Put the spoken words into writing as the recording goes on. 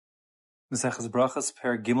Maseches Berachos,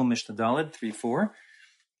 Per Gimel Mishnah Daled 3-4.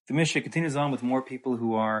 The Mishnah continues on with more people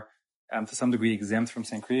who are, to some degree, exempt from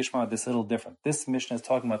saying Kriya Shema. This is a little different. This Mishnah is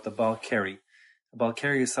talking about the Baal Keri. The Baal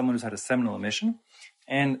Keri is someone who's had a seminal emission,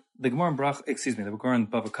 and the Gemara in the Gemara in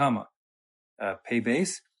Bava Kama, Pei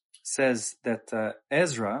Beis, says that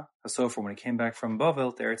Ezra, a Sofer, when he came back from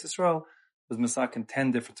Bavel to Eretz Yisrael, was masak in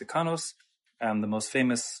 10 different takanos. The most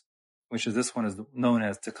famous, which is this one, is known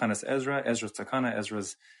as Takanas Ezra, Ezra's Takana,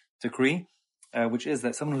 Ezra's decree, which is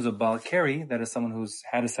that someone who's a Baal Keri, that is someone who's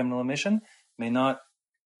had a seminal emission, may not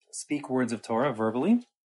speak words of Torah verbally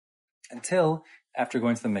until after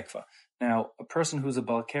going to the mikvah. Now, a person who's a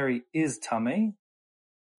Baal Keri is Tameh.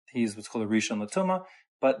 He's what's called a Rishon L'Tumah,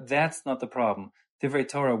 but that's not the problem. Divrei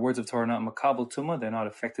Torah, words of Torah, are not Makabel Tumah, they're not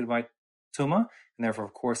affected by Tumah, and therefore,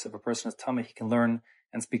 of course, if a person is Tameh, he can learn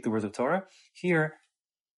and speak the words of Torah. Here,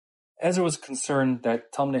 Ezra was concerned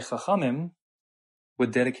that Talmidei Chachamim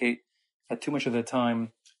would dedicate too much of their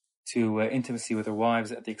time to intimacy with their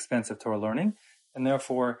wives at the expense of Torah learning, and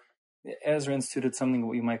therefore, Ezra instituted something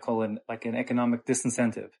what you might call an economic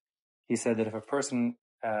disincentive. He said that if a person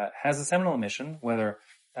has a seminal emission, whether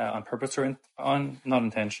on purpose or not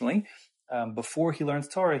intentionally, before he learns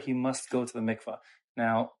Torah, he must go to the mikvah.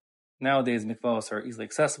 Now, nowadays mikvahs are easily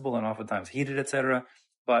accessible and oftentimes heated, etc.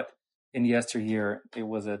 But in yesteryear, it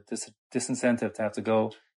was a disincentive to have to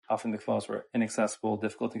go. Often mikvahs were inaccessible,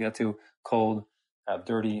 difficult to get to, cold,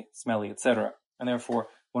 dirty, smelly, etc. And therefore,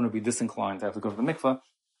 one would be disinclined to have to go to the mikvah.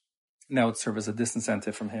 Now it serves as a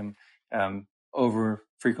disincentive from him over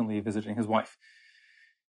frequently visiting his wife.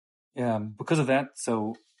 Because of that,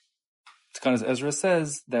 so Takanas Ezra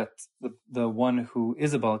says that the one who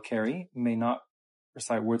is a Baal Keri may not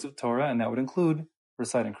recite words of Torah, and that would include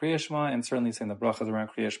reciting Kriya Shema and certainly saying the brachas around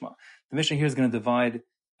Kriya Shema. The Mishnah here is going to divide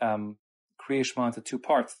Kriya Shema into two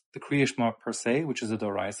parts: the Kriya Shema per se, which is a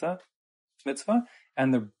Doraisa mitzvah,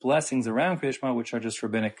 and the blessings around Kriya Shema, which are just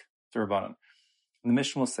rabbinic D'Rabbanan. And the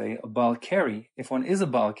Mishnah will say a Baal Keri, if one is a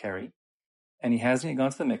Baal Keri and he hasn't yet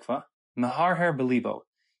gone to the mikvah, Maharher Belibo,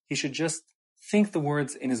 he should just think the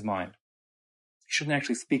words in his mind. He shouldn't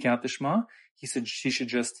actually speak out the Shema. He should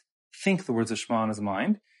just think the words of Shema in his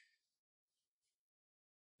mind.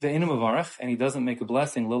 Ve'inu mavarach, and he doesn't make a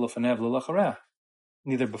blessing lila fanev lila chareh,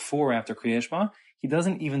 neither before or after Kriya Shema. He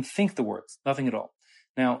doesn't even think the words, nothing at all.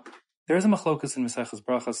 Now, there is a machlokus in Maseches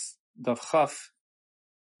Berachos Daf Chaf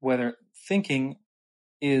whether thinking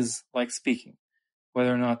is like speaking,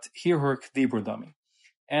 whether or not hirhur k'dibur dami.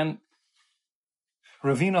 And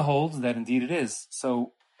Ravina holds that indeed it is.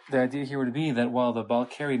 So the idea here would be that while the Baal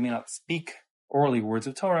Keri may not speak orally words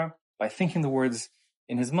of Torah, by thinking the words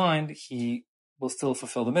in his mind, he will still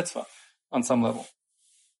fulfill the mitzvah on some level.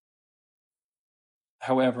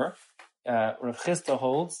 However, Rav Chisda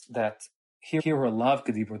holds that hirhur lav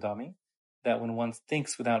k'dibur dami, that when one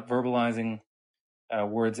thinks without verbalizing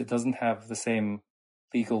words, it doesn't have the same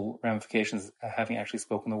legal ramifications having actually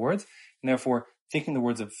spoken the words, and therefore thinking the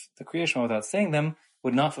words of the Kriya Shema without saying them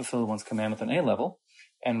would not fulfill one's commandment on a level.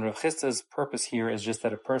 And Rav Chisda's purpose here is just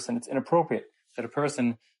that it's inappropriate that a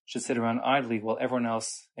person should sit around idly while everyone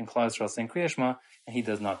else in Klal Yisrael is saying Kriya Shema, and he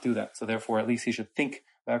does not do that. So therefore, at least he should think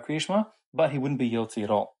about Kriya Shema, but he wouldn't be guilty at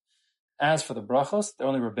all. As for the brachos, they're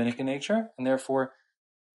only rabbinic in nature, and therefore,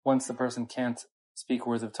 once the person can't speak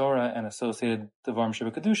words of Torah and associated Devarim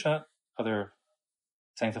Shebekadusha, other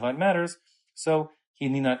sanctified matters, so he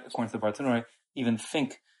need not, according to the Bartanoi, even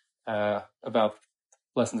think about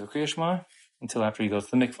lessons of Kriya Shema until after he goes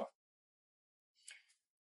to the mikvah.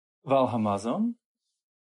 Val hamazon,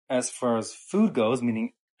 as far as food goes,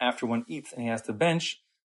 meaning after one eats and he has to bench,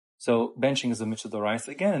 so benching is a mitzvah d'oraisa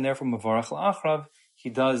again, and therefore mavarach la'achrav, he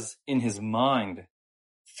does in his mind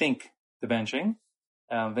think the benching,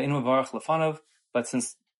 ve'in mavarach lefanav, but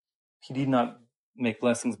since he did not make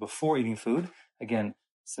blessings before eating food, again,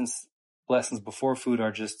 since blessings before food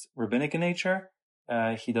are just rabbinic in nature,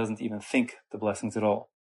 he doesn't even think the blessings at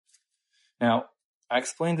all. Now, I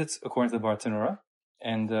explained it according to the Bartanura,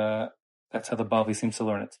 and that's how the Bavli seems to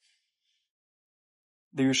learn it.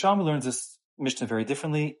 The Yerushalmi learns this Mishnah very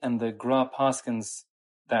differently, and the Gra paskins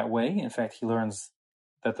that way. In fact, he learns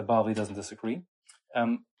that the Bavli doesn't disagree.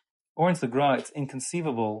 According to the Gra, it's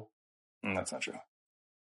inconceivable. That's not true.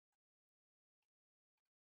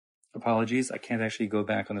 Apologies, I can't actually go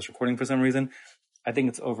back on this recording for some reason. I think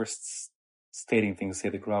it's overstating things to say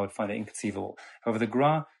the Gra would find it inconceivable. However, the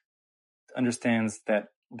Gra understands that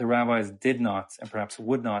the rabbis did not, and perhaps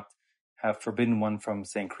would not, have forbidden one from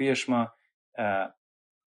saying Kriya Shema,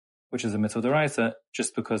 which is a mitzvah d'oraisa,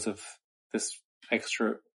 just because of this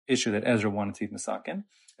extra issue that Ezra wanted to eat masakin.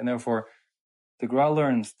 And therefore, the Gra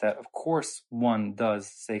learns that, of course, one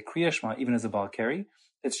does say Kriya Shema even as a Baal Keri.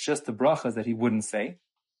 It's just the brachas that he wouldn't say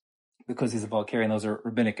because he's a Baal Keri, and those are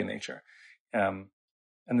rabbinic in nature. And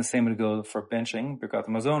the same would go for benching. Birkat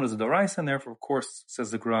Hamazon is a Doraisa, and therefore, of course,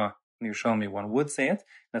 says the Gra in Yerushalmi, one would say it.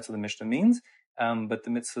 That's what the Mishnah means. But the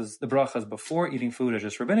mitzvahs, the brachas before eating food are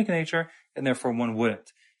just rabbinic in nature, and therefore one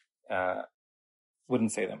wouldn't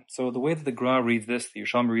say them. So the way that the Gra reads this, the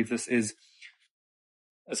Yerushalmi reads this, is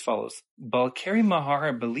as follows: Baal Keri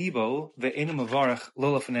mahar belibo ve'enu mavarach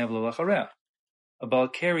lo lefanev lo lachareh. A Baal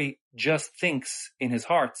Keri just thinks in his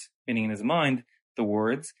heart, meaning in his mind, the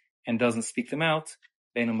words and doesn't speak them out.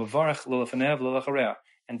 Ve'enu mavarach lo lefanev lo lachareh,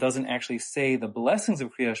 and doesn't actually say the blessings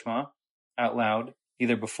of Kriya Shema out loud,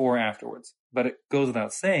 either before or afterwards. But it goes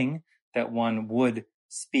without saying that one would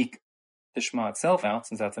speak the Shema itself out,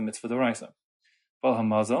 since that's a mitzvah d'oraisa. Bal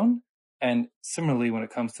hamazon, and similarly, when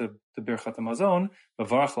it comes to the Birchat Hamazon,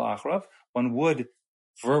 Mavarach la'achrav, one would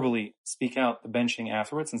verbally speak out the benching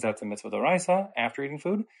afterwards, since that's a mitzvah d'oraisa, after eating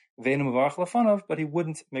food. Ve'enu mavarach lafanav, but he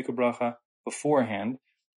wouldn't make a bracha beforehand,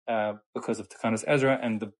 because of Takanas Ezra,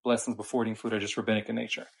 and the blessings before eating food are just rabbinic in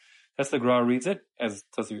nature. That's the Gra reads it, as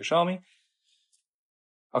does the Yerushalmi.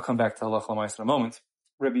 I'll come back to Halacha L'Maisa in a moment.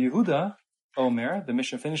 Rabbi Yehuda Omer, the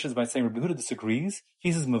Mishnah finishes by saying Rabbi Yehuda disagrees.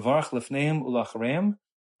 He says, Mavarach lefneim ulacharem.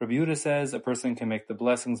 Rabbi Yehuda says a person can make the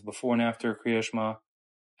blessings before and after Kriya Shema,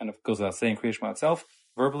 and it goes without saying Kriya Shema itself,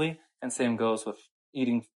 verbally, and same goes with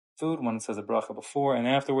eating food. One says a bracha before and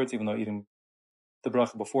afterwards, even though eating the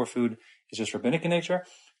bracha before food is just rabbinic in nature.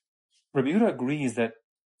 Rabbi Yehuda agrees that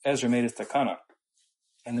Ezra made his takana,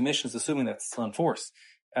 and the Mishnah is assuming that's still in force.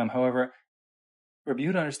 However, Rabbi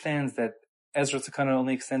Yehuda understands that Ezra's takana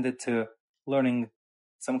only extended to learning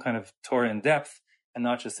some kind of Torah in depth and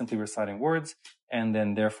not just simply reciting words, and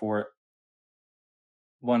then therefore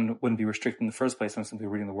one wouldn't be restricted in the first place from simply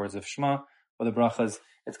reading the words of Shema or the brachas.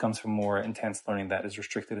 It comes from more intense learning that is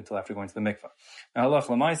restricted until after going to the mikvah. Now, Halacha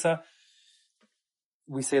L'Maisa,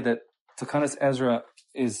 we say that Takanas Ezra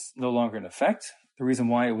is no longer in effect. The reason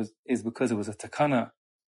why is because it was a takana,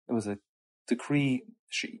 it was a decree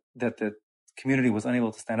that the community was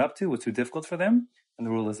unable to stand up to, was too difficult for them, and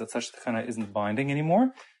the rule is that such takana isn't binding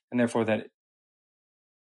anymore, and therefore that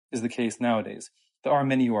is the case nowadays. There are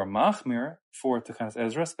many who are machmir for Takanas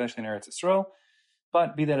Ezra, especially in Eretz Yisrael,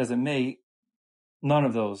 but be that as it may, none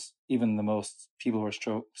of those, even the most people who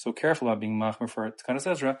are so careful about being machmir for Takanas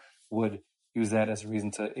Ezra, would use that as a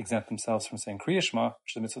reason to exempt themselves from saying Kriya Shema,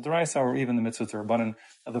 which is the mitzvah d'oraisa, or even the mitzvah d'Rabbanan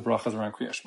of the brachas around Kriya Shema.